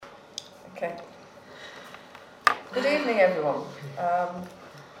Okay. Good evening, everyone.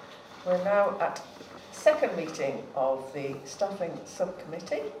 We're now at the second meeting of the Staffing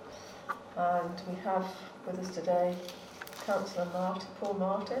Subcommittee, and we have with us today Councillor Paul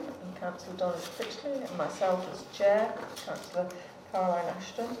Martin and Councillor Donald Fitchley, and myself as Chair, Councillor Caroline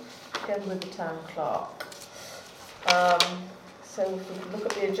Ashton, together with the Town Clerk. So if we can look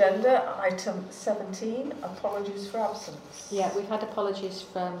at the agenda, item 17, apologies for absence. Yeah, we've had apologies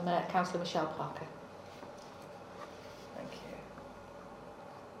from Councillor Michelle Parker. Thank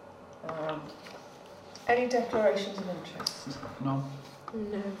you. Any declarations of interest? No.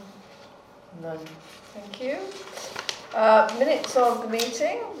 No. None. Thank you. Minutes of the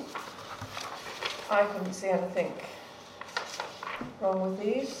meeting. I couldn't see anything wrong with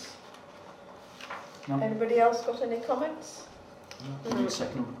these. No. Anybody else got any comments? No. Need a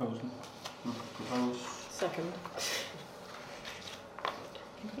second proposal. Propose. Second.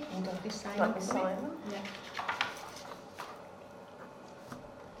 Let me sign them. Yeah.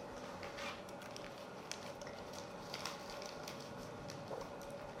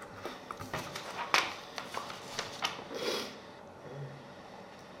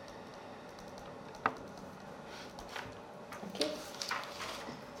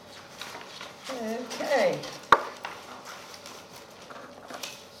 Okay.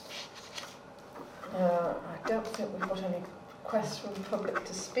 I don't think we've got any requests from the public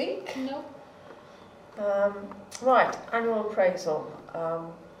to speak. No. Right, annual appraisal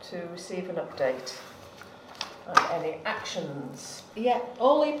to receive an update and any actions. Yeah,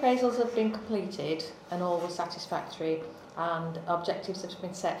 all the appraisals have been completed and all were satisfactory, and objectives have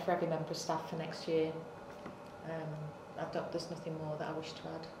been set for every member of staff for next year. There's nothing more that I wish to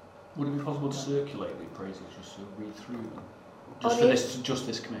add. Would it be possible to circulate the appraisals just to read through them? Just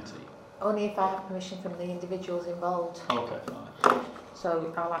this committee? Only if I have permission from the individuals involved. Okay, fine.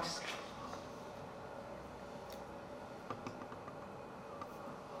 So I'll ask.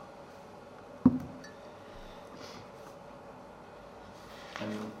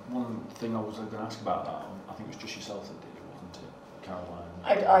 And one thing I was going to ask about that, I think it was just yourself that did it, wasn't it, Caroline?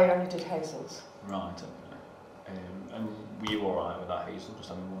 I only did Hazel's. Right, okay. And were you alright with that, Hazel, just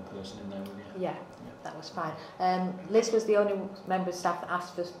having one person in there with you? Yeah, that was fine. Liz was the only member of staff that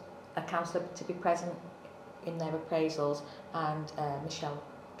asked for a councillor to be present in their appraisals, and Michelle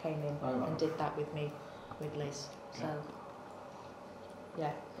came in and did that with me, with Liz. So,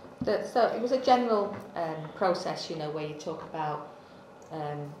 yeah. So it was a general process, you know, where you talk about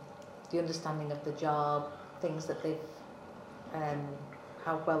the understanding of the job, things that they've,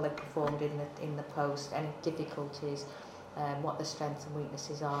 how well they've performed in the post, any difficulties, what their strengths and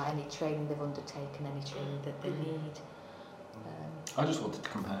weaknesses are, any training they've undertaken, any training that they need. I just wanted to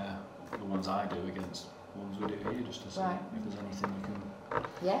compare the ones I do against ones we do here, just to see if there's anything we can.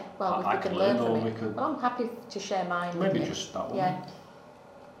 Yeah, well, I we can learn from it. Could, well, I'm happy to share mine. Maybe just that one. Yeah.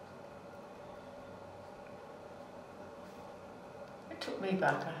 It took me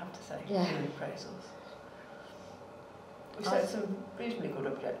back, I have to say, Yeah. doing appraisals. We set some reasonably good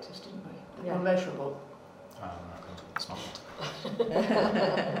objectives, didn't we? Yeah. Were measurable. Oh, right, good. It's not.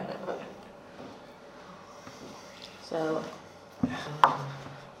 So.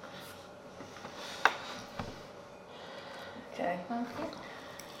 Okay. Okay.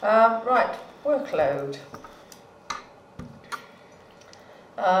 Right, workload.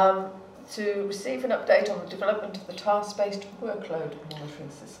 To receive an update on the development of the task-based workload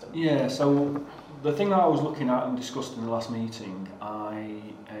monitoring system. Yeah, so the thing that I was looking at and discussed in the last meeting, I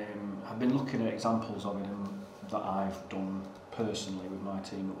have been looking at examples of it that I've done personally with my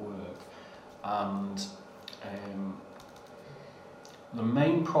team at work, and the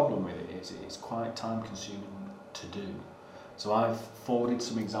main problem with it is it's quite time-consuming to do. So I've forwarded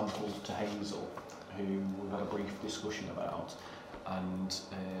some examples to Hazel, who we've had a brief discussion about, and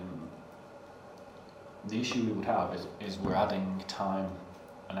the issue we would have is we're adding time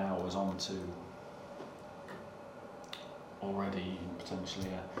and hours onto already potentially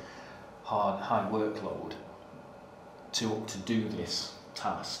a high workload to do this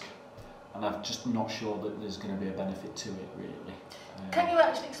task, and I'm just not sure that there's going to be a benefit to it really. Can you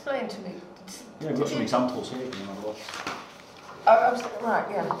actually explain to me? Yeah, we've got some examples here. Can you have a look? Right,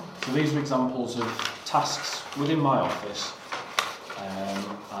 yeah. So these are examples of tasks within my office,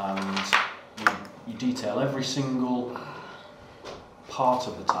 and you detail every single part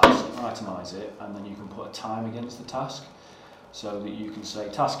of the task, itemise it, and then you can put a time against the task, so that you can say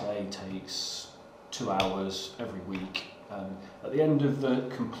task A takes 2 hours every week. At the end of the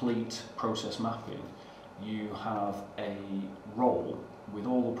complete process mapping, you have a role with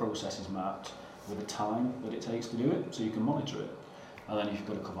all the processes mapped with a time that it takes to do it, so you can monitor it. And then if you've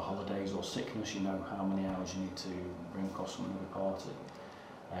got to cover holidays or sickness, you know how many hours you need to bring across from every party.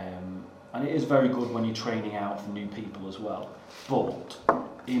 And it is very good when you're training out for new people as well. But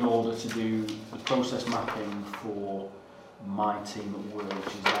in order to do the process mapping for my team at work,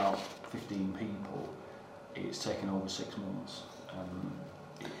 which is about 15 people, it's taken over 6 months.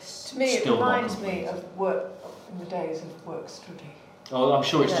 To me, it reminds me of work in the days of work study. Oh, I'm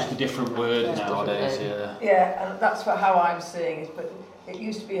sure it's just a different word nowadays. Yeah, and that's how I'm seeing it. But it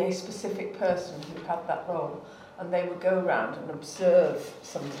used to be a specific person who had that role, and they would go around and observe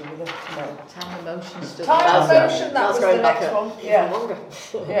somebody with a time and motion stuff. Time and motion, that was the next one. Yeah, longer.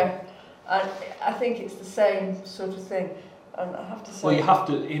 Yeah, and I think it's the same sort of thing. And I have to say, well, you have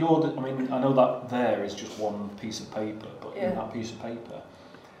to, in order. I mean, I know that there is just one piece of paper, but in that piece of paper,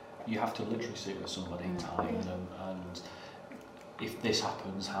 you have to literally sit with somebody, time them, and if this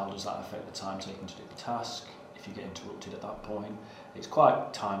happens, how does that affect the time taken to do the task? If you get interrupted at that point, it's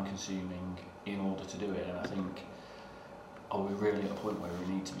quite time consuming in order to do it. And I think, are we really at a point where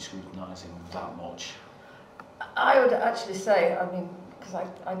we need to be scrutinising that much? I would actually say, I mean, because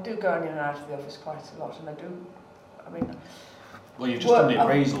I do go in and out of the office quite a lot, and well, you've just done the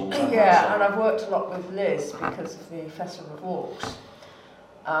appraisals. Yeah, and I've worked a lot with Liz because of the Festival of Walks.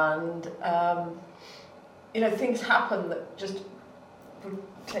 And, things happen that just would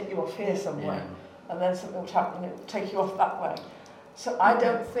take you off here somewhere, and then something would happen and it would take you off that way. So I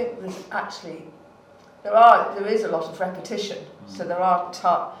don't think there's actually, there is a lot of repetition. So there are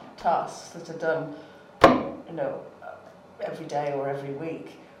tasks that are done, every day or every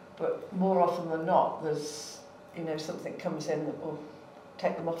week, but more often than not, there's, something comes in that will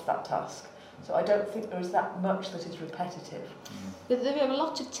take them off that task. So I don't think there is that much that is repetitive. But there are a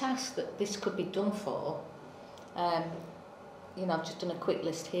lot of tasks that this could be done for. I've just done a quick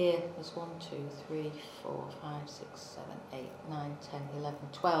list here. There's 1, 2, 3, 4, 5, 6, 7, 8, 9, 10, 11,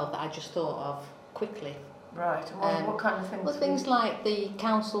 12 that I just thought of quickly. Right, and what kind of things? Well, things like the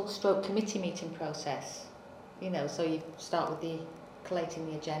council/committee meeting process. So you start with the collating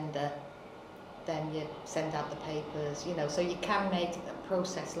the agenda, then you send out the papers, so you can make a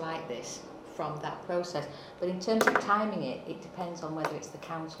process like this from that process. But in terms of timing it, it depends on whether it's the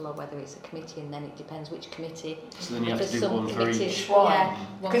council or whether it's a committee, and then it depends which committee. So then you have to do one for each.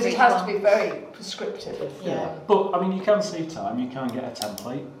 Because it has to be very prescriptive. Yeah. But I mean, you can save time. You can get a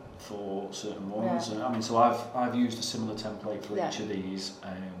template for certain ones. Yeah. And, I mean, so I've used a similar template for each of these.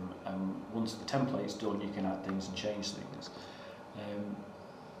 And once the template's done, you can add things and change things.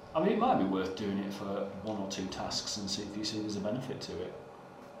 I mean, it might be worth doing it for 1 or 2 tasks and see if you see there's a benefit to it.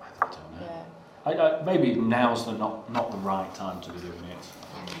 I don't know. Yeah. Maybe now's not the right time to be doing it.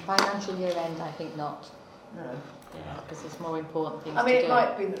 Financial year end, I think not. No. Because there's more important things I mean, to do. it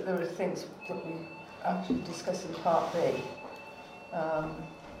might be that there are things that we actually discuss in Part B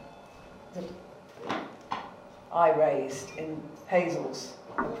that I raised in Hazel's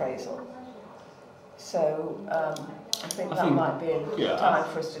appraisal. So I think that might be a time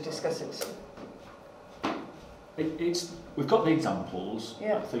for us to discuss it. We've got the examples.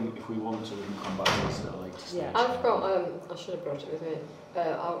 Yeah. I think if we want to, we can come back to this at a later stage. Yeah, I've got. I should have brought it with me.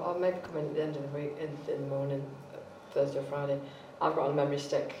 I'll maybe come in at the end of the week, in the morning, Thursday or Friday. I've got on a memory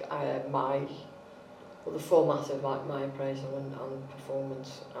stick the format of my appraisal and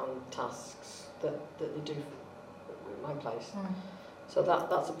performance and tasks that you do at my place. So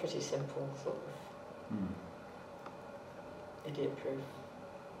that's a pretty simple sort of idiot-proof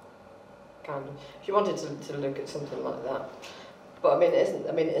kind of. If you wanted to look at something like that, but it isn't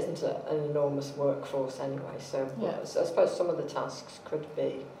an enormous workforce anyway. So, so I suppose some of the tasks could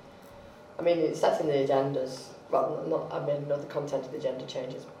be. It's setting the agendas. Well, not the content of the agenda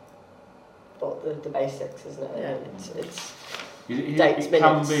changes, but the basics, isn't it? Yeah. It's dates, it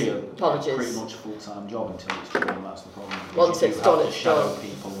minutes, can be a apologies. Pretty much full-time job until it's done. That's the problem. Once it's done, it's shadow done.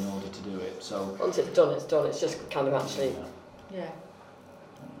 people in order to do it. So once it's done, it's done. It's just kind of actually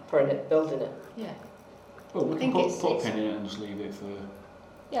putting it, building it. Yeah. Well, we can put a pin in it and just leave it for.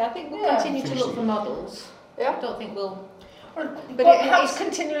 Yeah, I think we'll continue to look for models. Yeah. I don't think we'll. But perhaps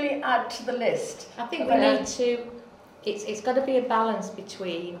continually add to the list. I think we need to. It's got to be a balance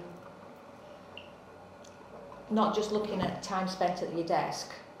between not just looking at time spent at your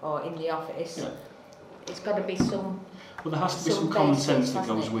desk or in the office. Yeah. It's got to be some. Well, there has to be some common sense that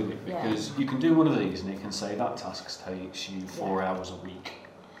goes with it, because you can do one of these and it can say that task takes you 4 hours a week.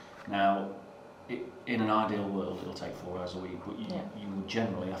 Now, in an ideal world, it'll take 4 hours a week, but you would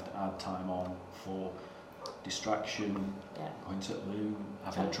generally have to add time on for distraction, going to the loo,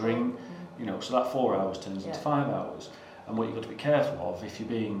 having a drink, so that 4 hours turns into 5 hours. And what you've got to be careful of, if you're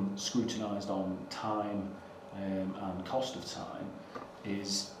being scrutinised on time and cost of time,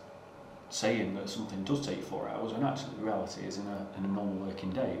 is saying that something does take you 4 hours, when actually the reality is in a normal working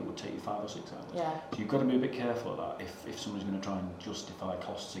day it would take you 5 or 6 hours. Yeah. So you've got to be a bit careful of that if somebody's going to try and justify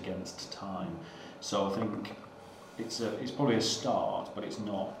costs against time. So I think it's probably a start, but it's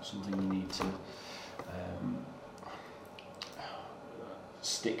not something you need to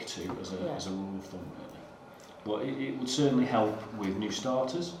stick to as a rule of thumb, really. But it would certainly help with new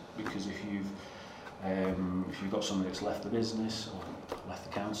starters, because if you've got somebody that's left the business or left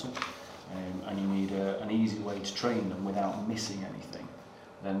the council, and you need an easy way to train them without missing anything,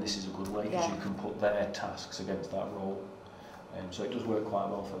 then this is a good way, because you can put their tasks against that role. So it does work quite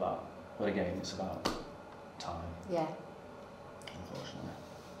well for that. But again, it's about time. Yeah. Unfortunately.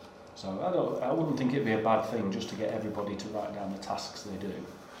 So I wouldn't think it'd be a bad thing just to get everybody to write down the tasks they do.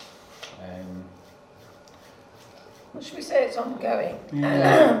 Well, should we say it's ongoing?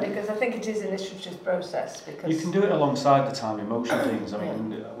 Yeah. Because I think it is an iterative process. Because you can do it alongside the time emotion things. I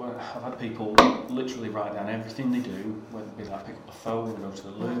mean, I've had people literally write down everything they do, whether it be like pick up the phone, go to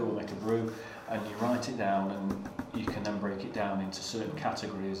the loo, or make a brew, and you write it down, and you can then break it down into certain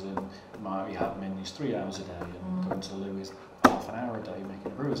categories. And it might be admin is 3 hours a day, and going to the loo is half an hour a day, making a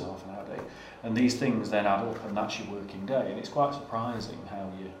brew is half an hour a day, and these things then add up, and that's your working day. And it's quite surprising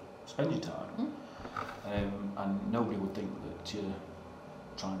how you spend your time. And nobody would think that you're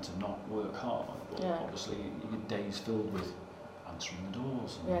trying to not work hard, but obviously your day's filled with answering the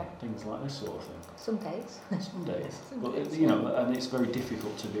doors and things like this sort of thing. Some days. Some days. But you know, and it's very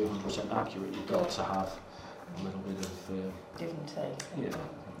difficult to be 100% accurate. You've got to have a little bit of give and take.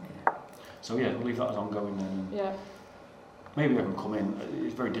 Yeah. So we'll leave that as ongoing then. Maybe I can come in.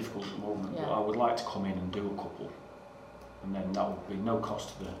 It's very difficult at the moment, but I would like to come in and do a couple, and then that would be no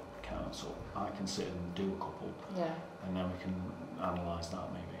cost to the council. I can sit and do a couple, and then we can analyse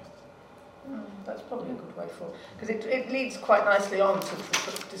that maybe. That's probably a good way forward, because it leads quite nicely on to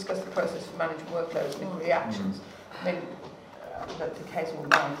discuss the process for managing workloads and reactions. I mean, I don't think Hazel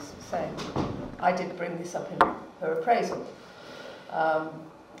minds saying I did bring this up in her appraisal,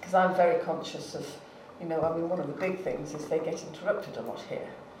 because I'm very conscious of, one of the big things is they get interrupted a lot here,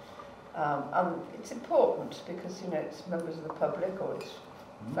 and it's important because it's members of the public or it's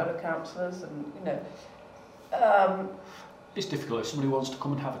fellow councillors, and it's difficult. If somebody wants to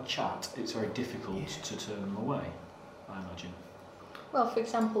come and have a chat, it's very difficult to turn them away, I imagine. Well, for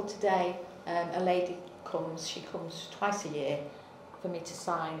example, today a lady comes. She comes twice a year for me to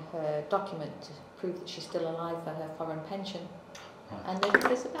sign her document to prove that she's still alive for her foreign pension. And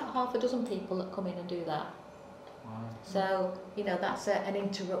there's about half a dozen people that come in and do that. So that's an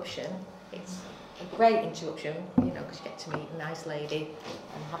interruption. It's a great interruption, because you get to meet a nice lady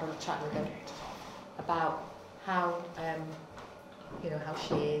and have a chat with her about how, how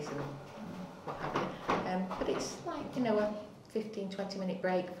she is and what have you. But it's like, a 15-20 minute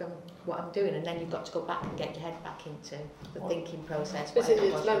break from what I'm doing, and then you've got to go back and get your head back into the thinking process. But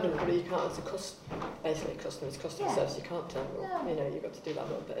it's memorable, but you can't, as a customer service, you can't tell them, you've got to do that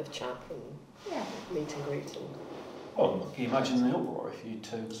little bit of chat and meet and greet. Well, can you imagine the uproar if you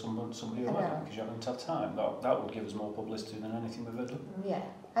told somebody away because you haven't had time? That would give us more publicity than anything we've ever done. Yeah,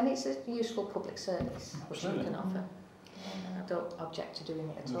 and it's a useful public service which you can offer. And I don't object to doing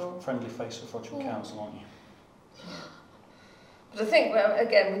it at all. Friendly face for Frodsham Council, aren't you? But I think,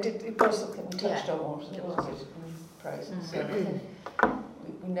 again, it was something we touched on, wasn't it? In process. So I think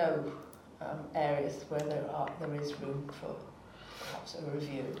we know areas where there is room for perhaps a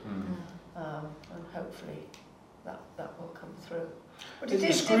review, and hopefully that will come through. But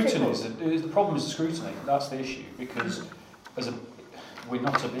the scrutiny the problem is the scrutiny. That's the issue, because we're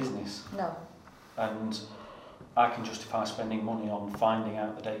not a business. No. And I can justify spending money on finding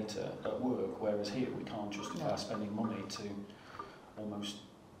out the data at work, whereas here we can't justify spending money to almost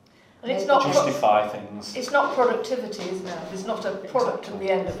justify things. It's not productivity, isn't it? There's not a product at the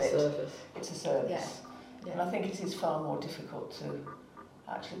end of it. It's a service. Yeah. And I think it is far more difficult to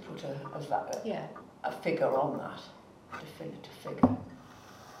actually put a figure on that, a definitive figure.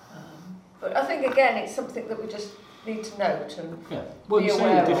 But I think, again, it's something that we just need to note and well, you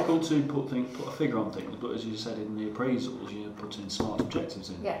say it's difficult to put a figure on things, but as you said in the appraisals, you put in smart objectives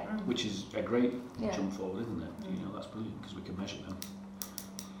in, which is a great jump forward, isn't it? That's brilliant because we can measure them.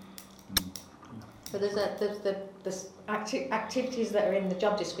 So there's activities that are in the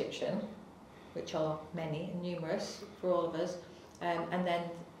job description, which are many and numerous for all of us, and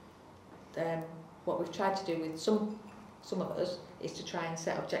then what we've tried to do with some of us is to try and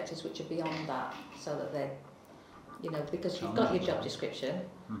set objectives which are beyond that, so that they're, because you've got your job description,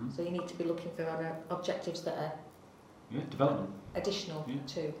 so you need to be looking for other objectives that are development additional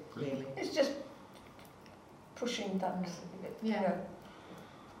to really. It's just pushing that,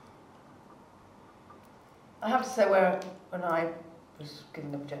 I have to say, when I was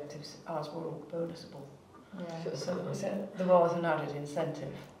given objectives, ours were all bonusable. Yeah. So there was an added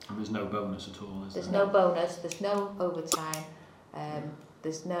incentive. And there's no bonus at all, is There's there? no bonus, there's no overtime,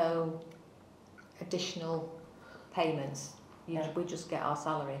 there's no additional payments. We just get our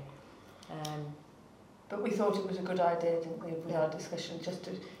salary. But we thought it was a good idea, didn't we, with our discussion, just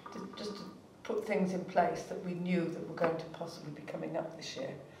to put things in place that we knew that were going to possibly be coming up this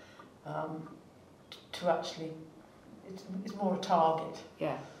year. To actually, it's more a target.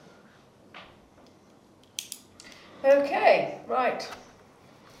 Yeah. Okay, right.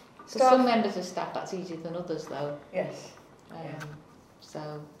 For some members of staff that's easier than others though. Yes.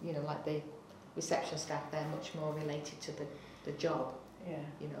 So, you know, like the reception staff, they're much more related to the job. Yeah.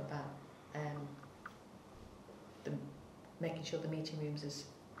 You know, about the making sure the meeting rooms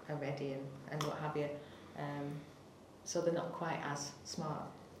are ready and what have you. So they're not quite as smart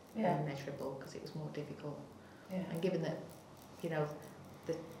and measurable because it was more difficult. Yeah. And given that, you know,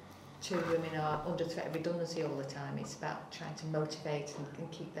 the two women are under threat of redundancy all the time, it's about trying to motivate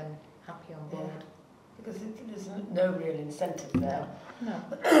and keep them happy on board. Yeah. Because there's no real incentive there. No.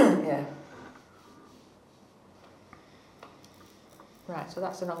 Yeah. Right, so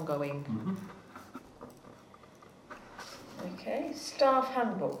that's an ongoing. Mm-hmm. Okay, staff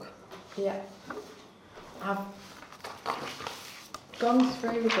handbook. Yeah. I've gone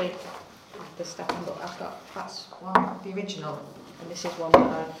through the staff handbook. That's one, the original, and this is one that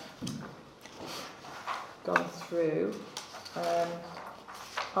I've gone through.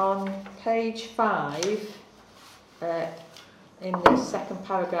 On page 5, in the second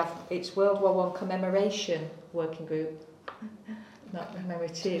paragraph, it's World War I commemoration working group, not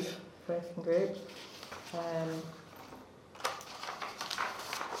commemorative working group.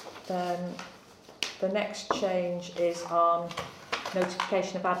 Then the next change is on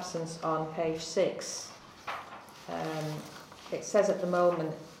notification of absence on page 6. It says at the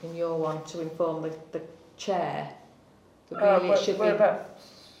moment in your one to inform the chair, but really it should be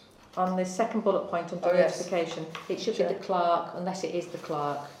on the second bullet point under notification. It should be the clerk, unless it is the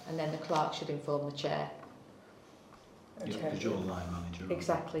clerk, and then the clerk should inform the chair. Okay. Yeah, because you're the line manager.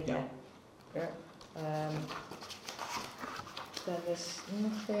 Exactly, yeah. Yeah. Then there's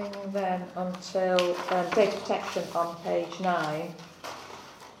nothing then until data protection on page 9,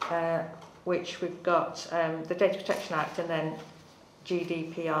 which we've got the Data Protection Act and then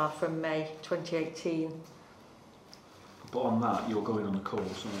GDPR from May 2018. But on that, you're going on the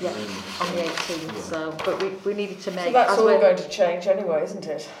course, aren't you? Yeah, on the 18th. Yeah. So, but we needed to make. So that's all going to change anyway, isn't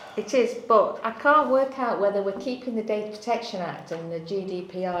it? It is, but I can't work out whether we're keeping the Data Protection Act and the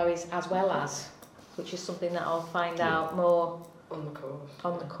GDPR is as well as, which is something that I'll find out more on the course.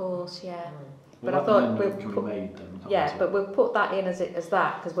 On the course, yeah. Well, but I thought we'll put, made then, yeah, but we'll put that in as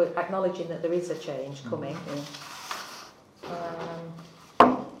that because we're acknowledging that there is a change coming.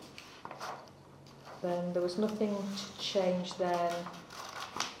 Then there was nothing to change then.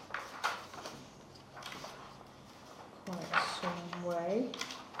 Quite some way.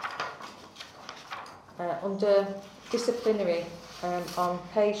 Under disciplinary, on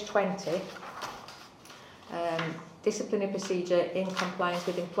page 20, disciplinary procedure in compliance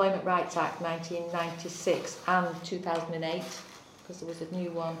with Employment Rights Act 1996 and 2008, because there was a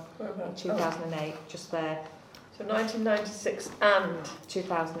new one in 2008, just there. So 1996 and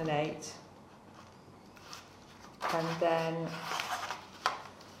 2008. And then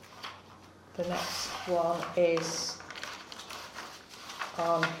the next one is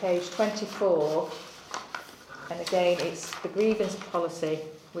on page 24, and again it's the grievance policy,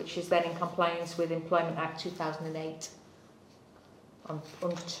 which is then in compliance with Employment Act 2008 on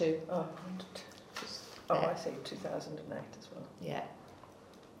under 2. Oh, under 2. I see, 2008 as well. Yeah.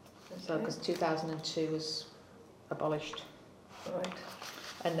 Okay. So because 2002 was abolished. Right.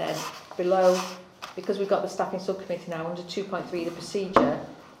 And then below, because we've got the staffing subcommittee now, under 2.3, the procedure,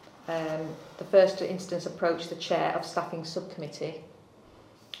 the first instance approach the chair of staffing subcommittee.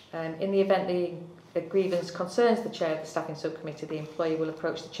 In the event the grievance concerns the chair of the staffing subcommittee, the employee will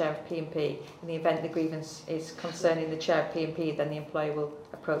approach the chair of P&P. In the event the grievance is concerning the chair of P&P, then the employee will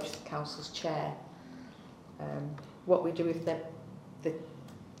approach the council's chair. What we do if the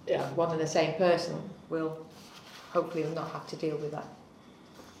one and the same person, will hopefully not have to deal with that.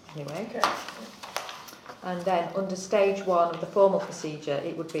 Anyway. Okay. And then under stage 1 of the formal procedure,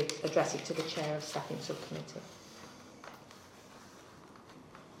 it would be address it to the chair of staffing subcommittee.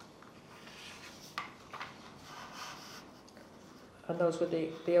 And those were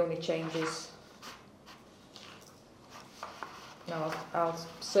the only changes. Now I've I'll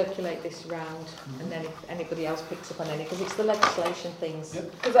circulate this round, and then if anybody else picks up on any, because it's the legislation things.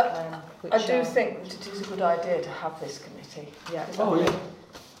 Yep. Because I do think that it is a good idea to have this committee. Yeah. Oh, yeah.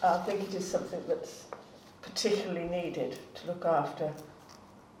 I think it is something that's particularly needed to look after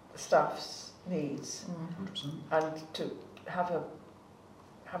the staff's needs, 100%. and to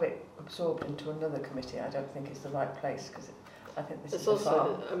have it absorbed into another committee. I don't think is the right place, because I think this It's is the far.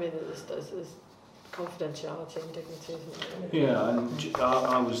 also, I mean, there's confidentiality and dignity, isn't it? Yeah, and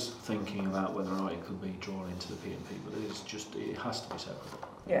I was thinking about whether or not it could be drawn into the P&P, but it has to be separate.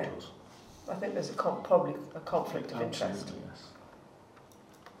 Yeah. It does. I think there's probably a conflict of interest. Absolutely, yes.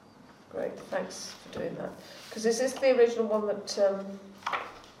 Great, thanks for doing that. Because is this the original one that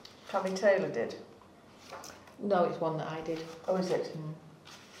Cammy Taylor did? No, it's one that I did. Oh, is it?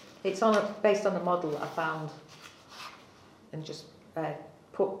 It's based on a model that I found, and just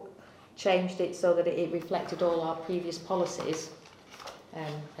changed it so that it reflected all our previous policies,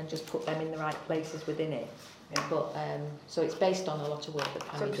 and just put them in the right places within it. Yeah. But so it's based on a lot of work that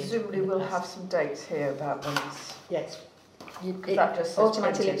Cammy So did. presumably we'll have some dates here about when it's... Yes. It that just says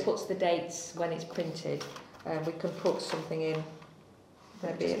automatically printed. puts the dates when it's printed. We can put something in,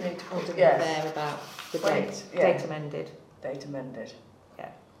 maybe just need to put- underneath yes. there about the When date, yeah. date amended. Date amended.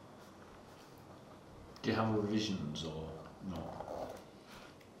 Do you have revisions or not?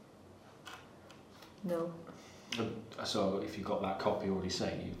 No. So if you've got that copy already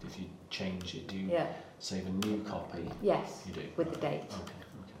saved, if you change it, do you Yeah. save a new copy? Yes. You do? With right. the date. Okay.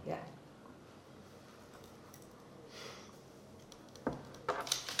 Yeah.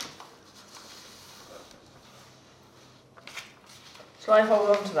 Shall I hold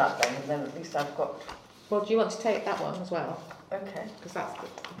on to that then, and then at least I've got... Well, do you want to take that one as well? Okay. Because that's the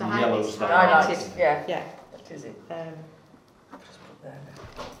The highlights. yellow's the Highlighted, yeah. Yeah. That is it. Just put there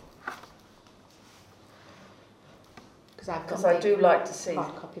now. Because I've got Because I do like to see...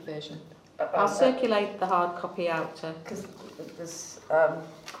 hard copy version. I'll circulate the hard copy out to... Because there's...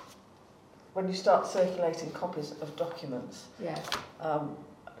 when you start circulating copies of documents, Yeah.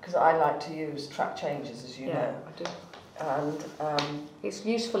 because I like to use track changes, as you Yeah, know, I do. and It's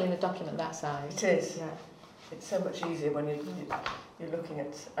useful in a document that size. it is. Yeah. It's so much easier when you're looking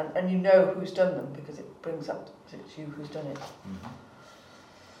at... And you know who's done them, because it brings up that it's you who's done it.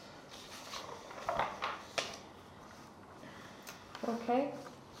 Okay.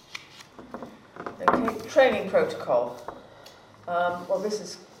 Okay, training protocol. Well, this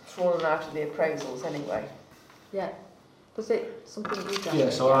has fallen out of the appraisals anyway. Yeah. Was it something you done? Yeah,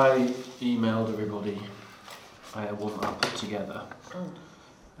 so I emailed everybody one I put together,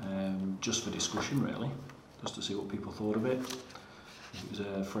 just for discussion really, just to see what people thought of it. It was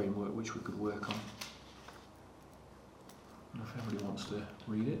a framework which we could work on. And if anybody wants to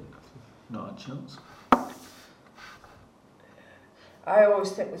read it, not had a chance. I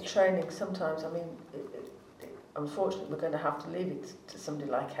always think with training, sometimes, I mean, unfortunately, we're going to have to leave it to somebody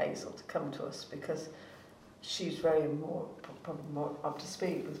like Hazel to come to us, because she's probably more up to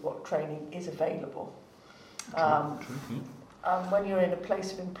speed with what training is available. True, yeah. When you're in a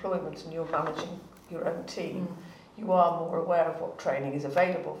place of employment and you're managing your own team, you are more aware of what training is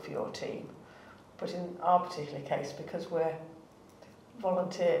available for your team. But in our particular case, because we're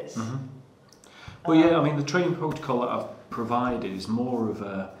volunteers... Well, yeah, I mean, the training protocol that I've provided is more of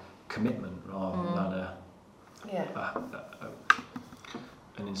a commitment rather than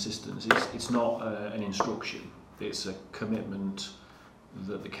an insistence. It's not an instruction. It's a commitment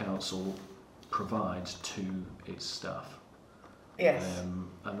that the council provides to its staff. Yes.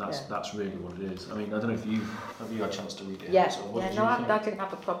 And that's really what it is. I mean, I don't know if have you had a chance to read it? Yeah, So what did no, you I think? didn't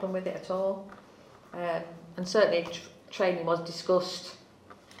have a problem with it at all. And certainly training was discussed.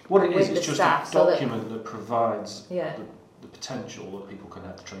 What it is, with it's the just staff, a so that- document that provides Yeah. the potential that people can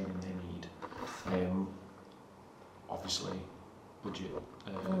have the training they need. Obviously, budget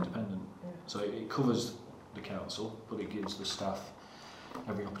dependent. Yeah. So it covers the council, but it gives the staff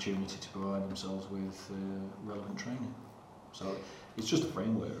every opportunity to provide themselves with relevant training. So it's just a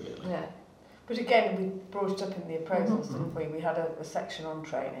framework, really. Yeah. But again, we brought it up in the appraisals, didn't we? We had a section on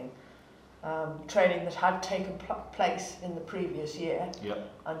training. Training that had taken place in the previous year,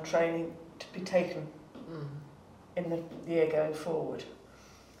 and training to be taken in the year going forward.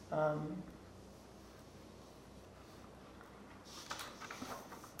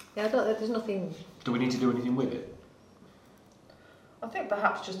 Yeah, there's nothing... Do we need to do anything with it? I think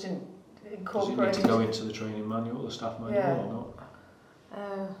perhaps just Does it incorporate need to go into the training manual, the staff manual, or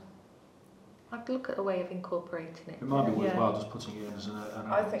not? I'd look at a way of incorporating it. It might be worthwhile just putting it in as an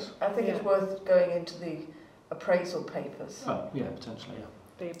annex. I think it's worth going into the appraisal papers. Oh, yeah, potentially, yeah.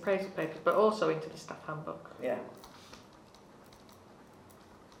 The appraisal papers, but also into the staff handbook. Yeah.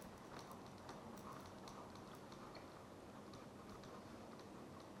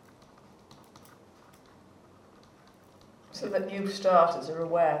 So that new starters are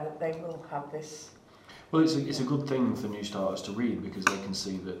aware that they will have this. Well, it's a good thing for new starters to read because they can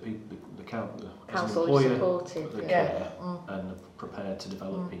see that the Council employer, is supported. they Yeah. care and are prepared to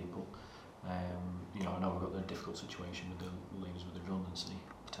develop people. You know, I know we've got the difficult situation with the leavers with redundancy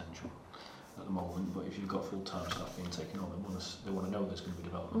potential at the moment, but if you've got full-time staff being taken on, they want to know there's going to be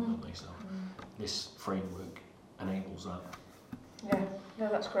development, don't they? So this framework enables that. Yeah, no,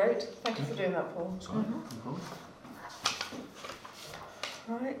 that's great. Thank you for doing that, Paul. Sorry, no problem.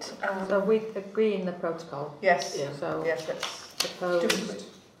 Right. So we agree in the protocol. Yes. Yeah. So Yes, let's do proposed. it.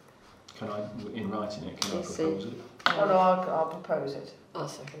 Can I, in writing it, can I Yes, propose it? Oh no, I'll propose it. I'll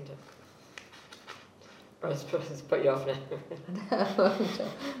second it. Right, I suppose it's put you off now.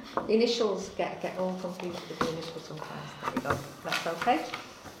 Initials get all confused with the initials sometimes. There we go. That's okay.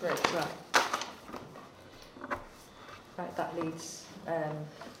 Great. Right. Right, that leads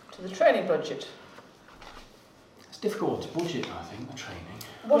To the training budget. It's difficult to budget, I think, the training.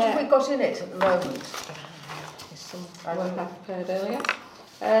 What have Yeah. we got in it at the moment? there's some I work don't- I prepared earlier.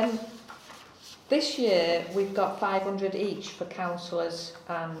 This year we've got 500 each for councillors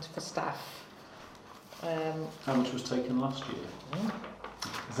and for staff. How much was taken last year?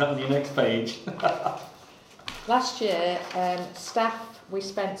 Is that on your next page? Last year, staff, we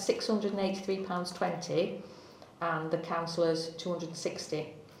spent £683.20 and the councillors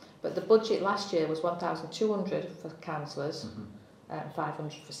 260. But the budget last year was 1,200 for councillors and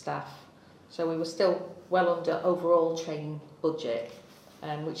 500 for staff. So we were still well under overall training budget,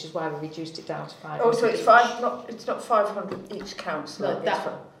 which is why we reduced it down to 500. Oh, so it's each. It's not 500 each councillor. No, It's that-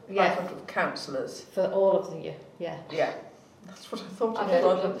 for Yeah, 500 councillors. for all of the year, yeah. Yeah, that's what I thought I it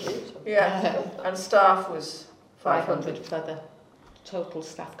heard was. it. Yeah, and staff was 500 500. for the total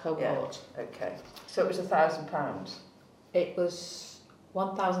staff cohort. Okay, so it was £1,000. It was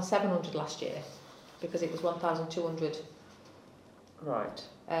 1,700 last year because it was 1,200. Right.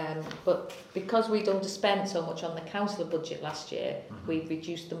 But because we'd underspent so much on the councillor budget last year, we've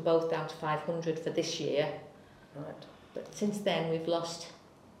reduced them both down to 500 for this year. Right. But since then, we've lost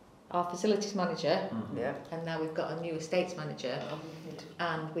our facilities manager, Yeah. and now we've got a new estates manager,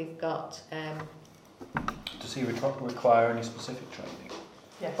 and we've got. Does he require any specific training?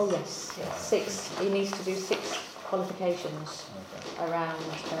 Yes. Oh yes, yes, 6. He needs to do 6 qualifications Okay. around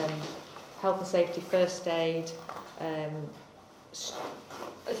health and safety, first aid. Is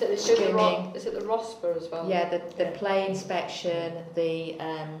it the Screening. Is it the ROSPA as well? Yeah, the play inspection.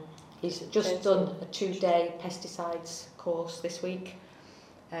 He's just done a 2-day pesticides course this week.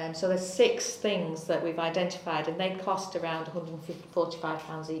 So there's 6 things that we've identified, and they cost around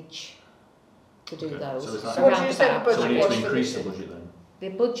 £145 each to do Okay, those. so is that- So what did you say the Roundabout. budget So we need was to for increase this the year? budget then? The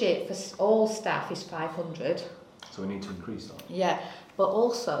budget for all staff is 500. So we need to increase that. Yeah, but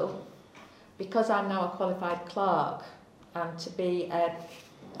also because I'm now a qualified clerk, and to be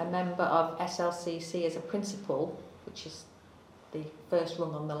a member of SLCC as a principal, which is the first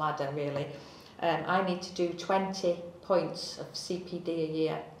rung on the ladder really, I need to do 20 points of CPD a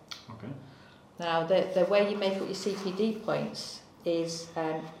year. Okay. Now the way you make up your CPD points is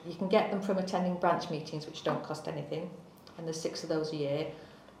you can get them from attending branch meetings, which don't cost anything, and there's 6 of those a year.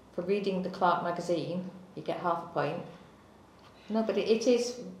 For reading the Clerk magazine, you get half a point. No, but it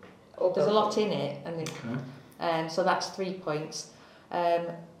is, there's a lot in it, and Okay. so that's 3 points.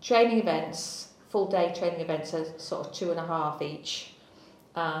 Training events, full day training events are sort of 2.5 each,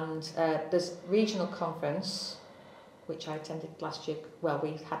 and there's regional conference, which I attended last year. Well,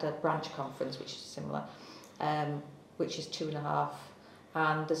 we had a branch conference which is similar, which is 2.5,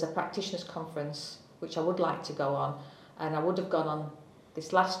 and there's a practitioners conference which I would like to go on, and I would have gone on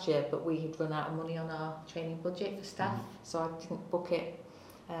this last year, but we had run out of money on our training budget for staff, so I didn't book it.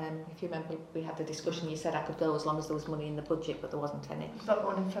 If you remember, we had the discussion, you said I could go as long as there was money in the budget, but there wasn't any. Was that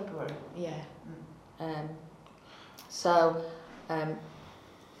one in February? Yeah.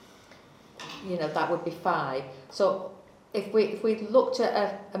 You know, that would be 5. So if we looked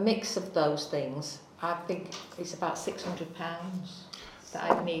at a mix of those things, I think it's about £600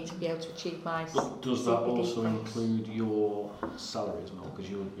 that I need to be able to achieve my But does that CPD also points. include your salary as well?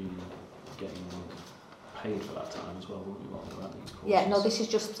 Because you would be getting paid for that time as well, wouldn't you? While you're at these courses? Yeah, no, this is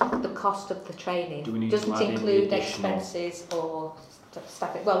just the cost of the training. Do we need to Doesn't add in the include additional- expenses or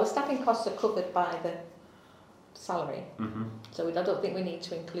staffing. Well, the staffing costs are covered by the salary, so I don't think we need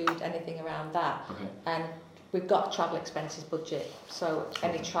to include anything around that. Okay. And we've got a travel expenses budget, so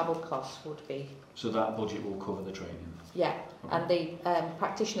any travel costs would be, So that budget will cover the training? yeah. Okay. And the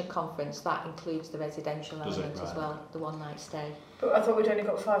practitioner conference, that includes the residential Does it? element as Right. well, the 1-night stay. But I thought we'd only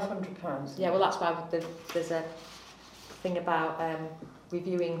got £500. Yeah, well, that's why there's a thing about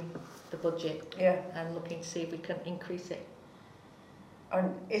reviewing the budget Yeah. and looking to see if we can increase it.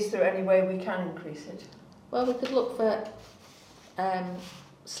 And is there any way we can increase it? Well, we could look for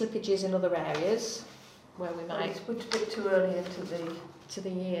slippages in other areas where we might It's a bit too early into the year to the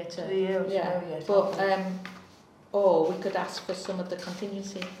year to yeah. know yet. But or we could ask for some of the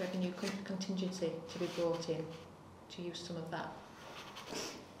revenue contingency to be brought in to use some of that.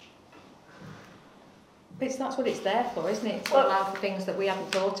 That's what it's there for, isn't it? To allow for things that we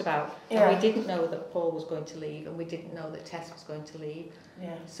haven't thought about. Yeah. And we didn't know that Paul was going to leave, and we didn't know that Tess was going to leave.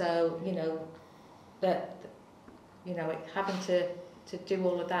 Yeah. So, having to do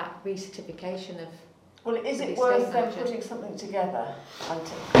all of that recertification of. Well, is the it worth estate them manager. putting something together and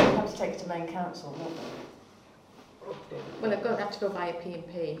they have to take it to main council, won't they? Well, they're going to have to go via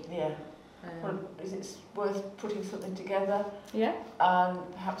P&P. Yeah. Well, is it worth putting something together Yeah. and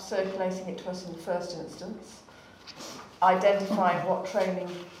perhaps circulating it to us in the first instance, identifying what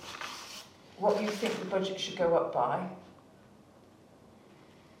you think the budget should go up by,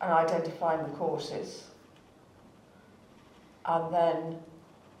 and identifying the courses, and then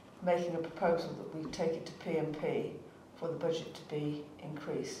making a proposal that we take it to P&P for the budget to be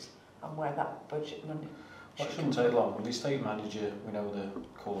increased and where that budget money That shouldn't take long. With the estate manager, we know the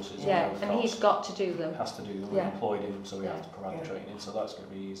courses. Yeah, we know the and he's costs. got to do them. Has to do them. Yeah. We employed him, so we have to provide Yeah. the training. So that's going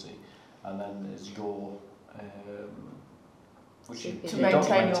to be easy. And then there's your, which you to you maintain your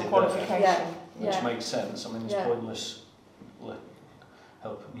documented there, qualification. Yeah. which Yeah. makes sense. I mean, it's Yeah. pointless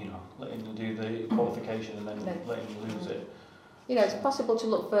letting you do the qualification and then letting you lose it. It's possible to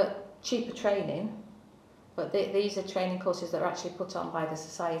look for cheaper training, but these are training courses that are actually put on by the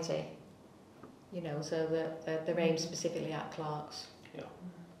society. So they're aimed specifically at clerks. Yeah.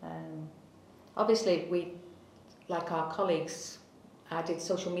 Obviously, we, like our colleagues, I did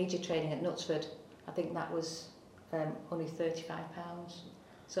social media training at Knutsford. I think that was only £35.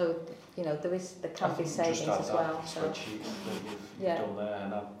 So, there can be savings just add as that well. So. spreadsheet that you've done there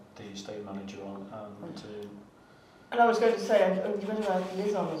and add the estate manager on And I was going to say, I'm going to add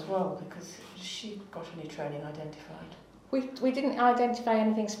Liz on as well, because she got any training identified. We didn't identify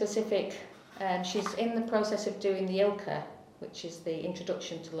anything specific. She's in the process of doing the ILCA, which is the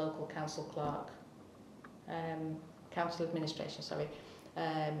Introduction to Local Council Clerk, Council Administration, sorry.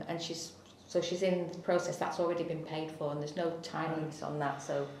 And she's in the process. That's already been paid for, and there's no timings on that.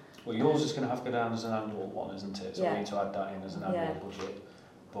 So. Well, yours is going to have to go down as an annual one, isn't it? So Yeah. we need to add that in as an annual budget.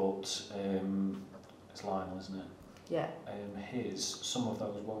 But it's Lionel, isn't it? Yeah. Some of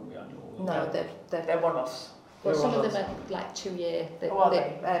those won't be annual. will No, they? They're one-offs. Well, some of them are like 2 year.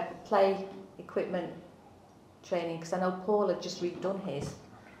 Play equipment training, because I know Paul had just redone his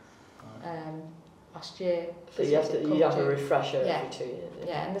last year. So you have a refresher every 2 years.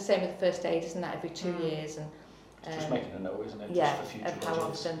 Yeah, and the same with the first aid, isn't that, every 2 years? And Just making a note, isn't it? yeah, Just for future of how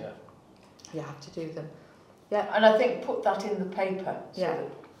budgets. often. Yeah. You have to do them. Yeah. And I think put that in the paper so Yeah. that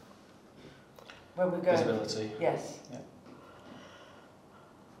when we go. Visibility. Yes. Yeah.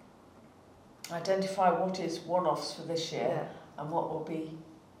 Identify what is one-offs for this year Yeah. and what will be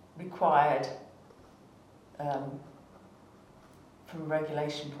required from a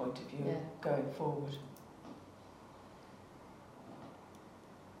regulation point of view going forward.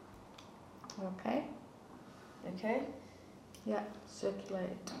 Okay. Okay? Yeah,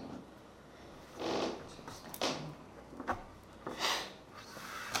 circulate.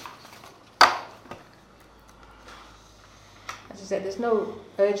 As I said, there's no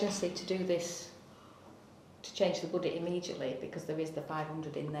urgency to do this, to change the budget immediately, because there is the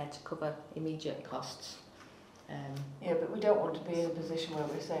 500 in there to cover immediate costs. Yeah, but we don't want to be in a position where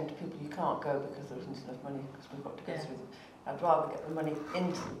we're saying to people you can't go because there isn't enough money because we've got to go through them. I'd rather get the money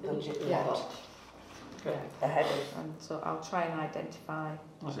into the budget ahead of. And so I'll try and identify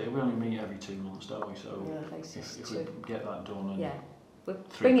I say we only meet every 2 months, don't we? So places if to. we get that done and We'll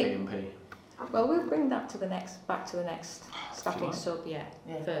through bring it. P&P. Well, we'll bring that to the next, back to the next staffing like. sub, Yeah.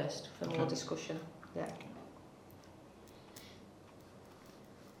 first for more Okay. discussion. Yeah.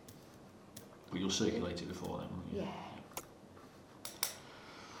 But you'll circulate it before then, won't you? Yeah.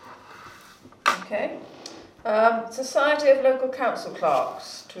 Okay. Society of Local Council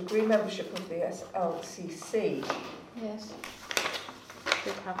Clerks to agree membership of the SLCC. Yes.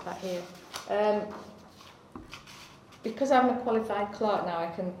 We have that here. Because I'm a qualified clerk now, I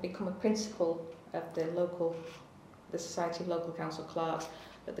can become a principal of the Society of Local Council Clerks,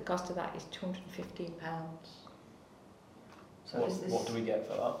 but the cost of that is £215. So What do we get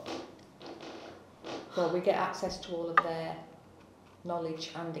for that? Well, we get access to all of their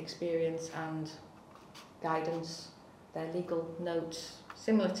knowledge and experience and guidance, their legal notes,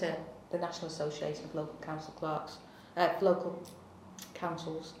 similar to the National Association of Local Council Clerks, local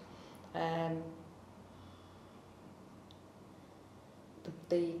councils.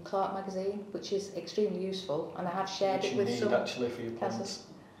 The Clark magazine, which is extremely useful, and I have shared it with some. Which you need actually for your points. councils.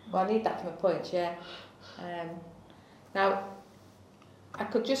 Well, I need that for my points, yeah. Now, I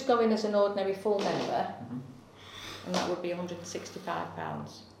could just go in as an ordinary full member, and that would be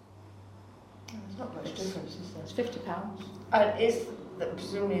 £165. There's not much difference, is there? It's £50. And is that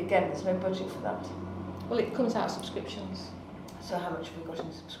presumably again there's no budget for that? Well, it comes out of subscriptions. So how much have we got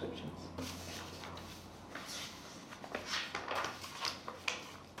in subscriptions?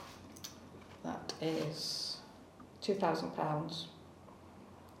 That is £2,000.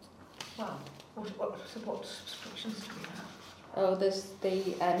 Wow. What subscriptions do we have? Oh, there's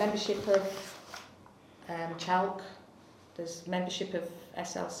the membership of CHALC, there's membership of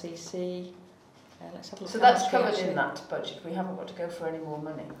SLCC. Let's have a look. So that's covered in that budget. We haven't got to go for any more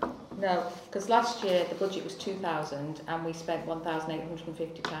money. No, because last year the budget was 2,000 and we spent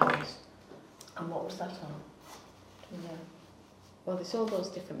 £1,850. And what was that on? Do you know? Well, there's all those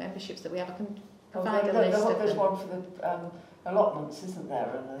different memberships that we have. I can Oh, provide a list of there's them. one for the allotments, isn't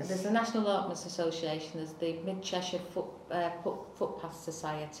there? And There's the National Allotments Association, there's the Mid-Cheshire Footpath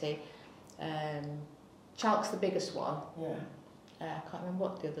Society, CHALC's the biggest one. Yeah. I can't remember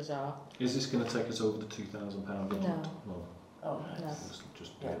what the others are. Is this going to take us over the £2,000 budget? No. No. Oh, No.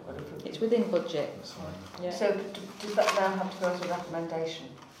 Just yeah, whatever. It's within budget. That's fine. Yeah. So does that now have to go as a recommendation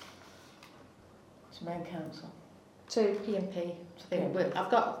to main council? To P&P. I've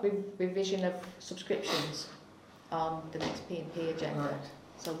got revision of subscriptions on the next P&P agenda. Right.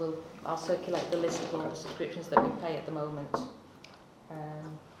 So I'll circulate the list of all the subscriptions that we pay at the moment.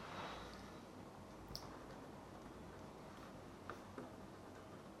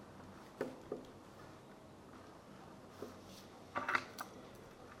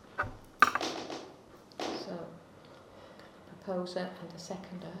 So, proposer and a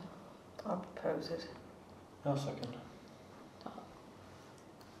seconder. I'll propose it. I'll second.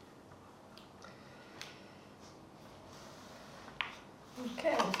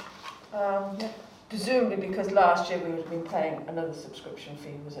 Okay. Presumably because last year we would have been paying another subscription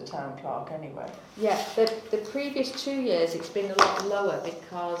fee as a town clerk anyway. Yeah, the previous 2 years it's been a lot lower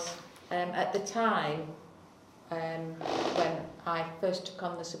because at the time when I first took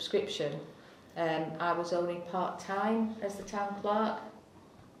on the subscription, I was only part-time as the town clerk,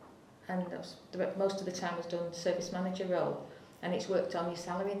 and most of the time was done service manager role, and it's worked on your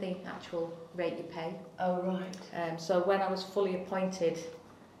salary, the actual rate you pay. Oh, right. So when I was fully appointed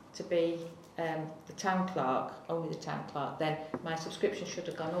to be the town clerk, only the town clerk, then my subscription should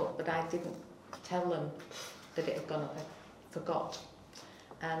have gone up, but I didn't tell them that it had gone up. I forgot.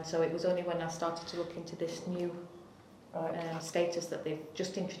 And so it was only when I started to look into this new status that they've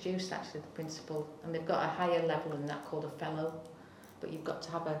just introduced, actually, the principal, and they've got a higher level than that called a fellow, but you've got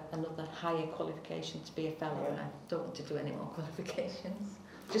to have another higher qualification to be a fellow, and I don't want to do any more qualifications.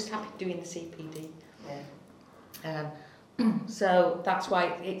 Just happy doing the CPD. Yeah. So that's why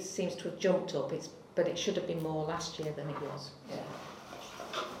it seems to have jumped up, but it should have been more last year than it was.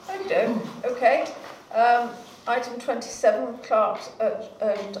 Yeah. Okay. Item 27, clerk's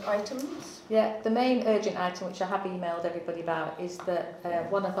urgent items. Yeah, the main urgent item, which I have emailed everybody about, is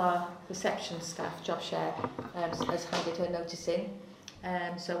that one of our reception staff, job share, has handed her notice in.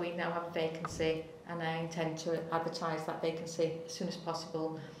 So we now have a vacancy, and I intend to advertise that vacancy as soon as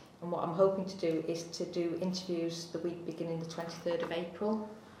possible. And what I'm hoping to do is to do interviews the week beginning the 23rd of April,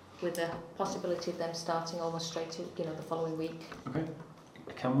 with a possibility of them starting almost straight to, the following week. Okay.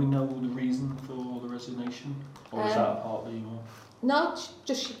 Can we know the reason for the resignation, or is that a part of the email? No,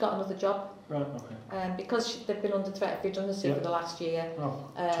 just she's got another job. Right. Okay. Because they've been under threat of redundancy for the last year.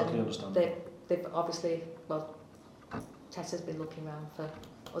 Oh, totally understand. They've obviously, Tessa's been looking around for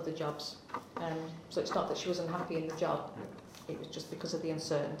other jobs. So it's not that she wasn't happy in the job, it was just because of the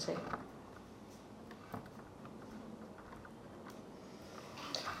uncertainty.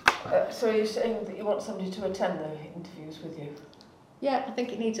 So you're saying that you want somebody to attend the interviews with you? Yeah, I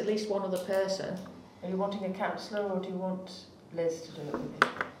think it needs at least one other person. Are you wanting a counsellor, or do you want Liz to do it with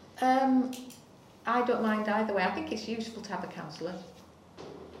you? I don't mind either way. I think it's useful to have a counsellor.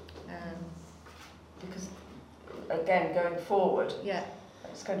 Because, again, going forward, Yeah.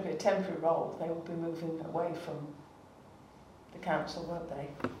 it's going to be a temporary role. They will be moving away from the council, won't they,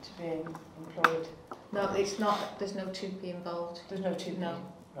 to being employed? No, it's not. There's no 2P involved. There's no 2P? No.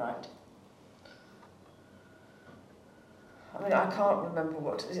 Right. I mean, I can't remember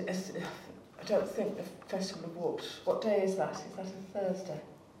what... I don't think the Festival of Walks... What day is that? Is that a Thursday?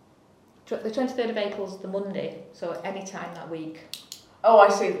 The 23rd of April is the Monday, so any time that week. Oh, I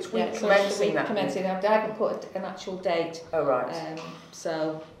see. It's week Yeah, so it's the commencing week that. commencing. I haven't put an actual date, Oh, right.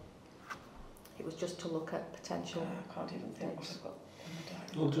 so it was just to look at potential. I can't even think what I've got in my diary.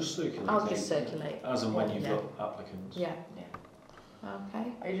 We'll just circulate. I'll just circulate. As and when you've Yeah. got applicants. Yeah. Yeah.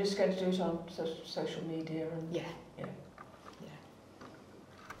 Okay. Are you just going to do it on social media and? Yeah. Yeah.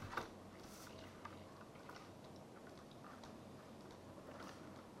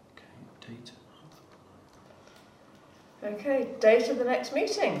 Okay, date. Okay, date of the next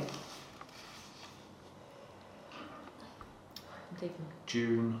meeting.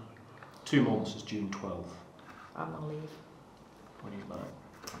 June. 2 months is June 12th. I'm on leave When are you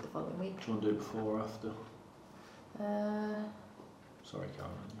back? the following week. Do you want to do it before or after? Sorry,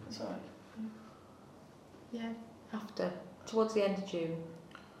 Karen. That's all right. Yeah, after. Towards the end of June.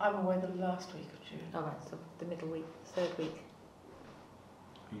 I'm away the last week of June. All right, so the middle week, third week.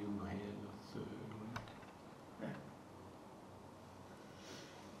 Are you here the 3rd week?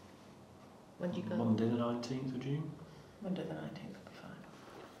 When do you go? Monday the 19th of June? Monday the 19th will be fine.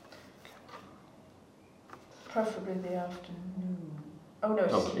 Preferably the afternoon. Oh no,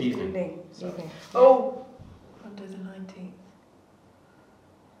 Oh, it's evening. Sorry. Evening. Oh, Monday the 19th.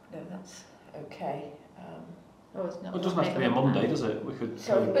 No, that's okay. Oh, it's not. Well, it doesn't have to be a Monday, does it? We could.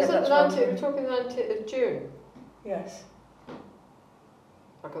 So- Is it that's the one 19th, thing. talking the 19th of June? Yes.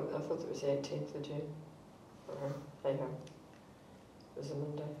 I thought it was the 18th of June. Hey ho. It was a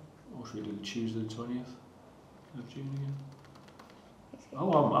Monday. Or should we do the Tuesday the 20th of June again?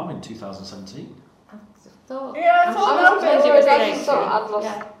 Oh, I'm in 2017. I thought. Yeah, I thought that was it was already. I just thought I'd lost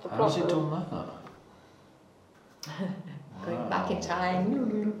Yeah. the How's it plot. done that? Going back in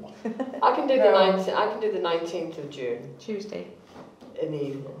time. I can do the No. 19th. I can do the 19th of June Tuesday. in the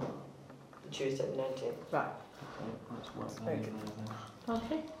evening. The Tuesday the 19th. Right. Okay, let's work that Very in good. there then.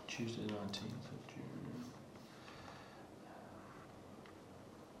 Okay. Tuesday the 19th of June.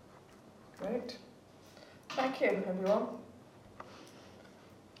 Great. Thank you, everyone.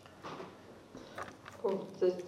 Oh, the